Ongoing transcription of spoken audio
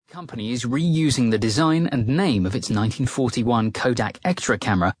company is reusing the design and name of its 1941 Kodak Extra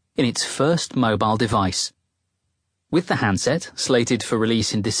camera in its first mobile device. With the handset, slated for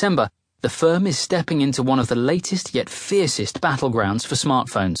release in December, the firm is stepping into one of the latest yet fiercest battlegrounds for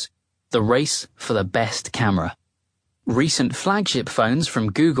smartphones, the race for the best camera. Recent flagship phones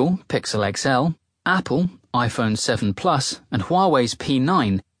from Google, Pixel XL, Apple, iPhone 7 Plus, and Huawei's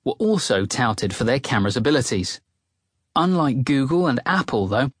P9 were also touted for their camera's abilities. Unlike Google and Apple,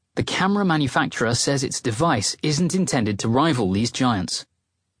 though, the camera manufacturer says its device isn't intended to rival these giants.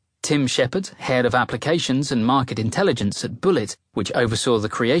 Tim Shepard, head of applications and market intelligence at Bullet, which oversaw the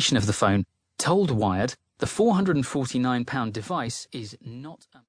creation of the phone, told Wired the £449 device is not a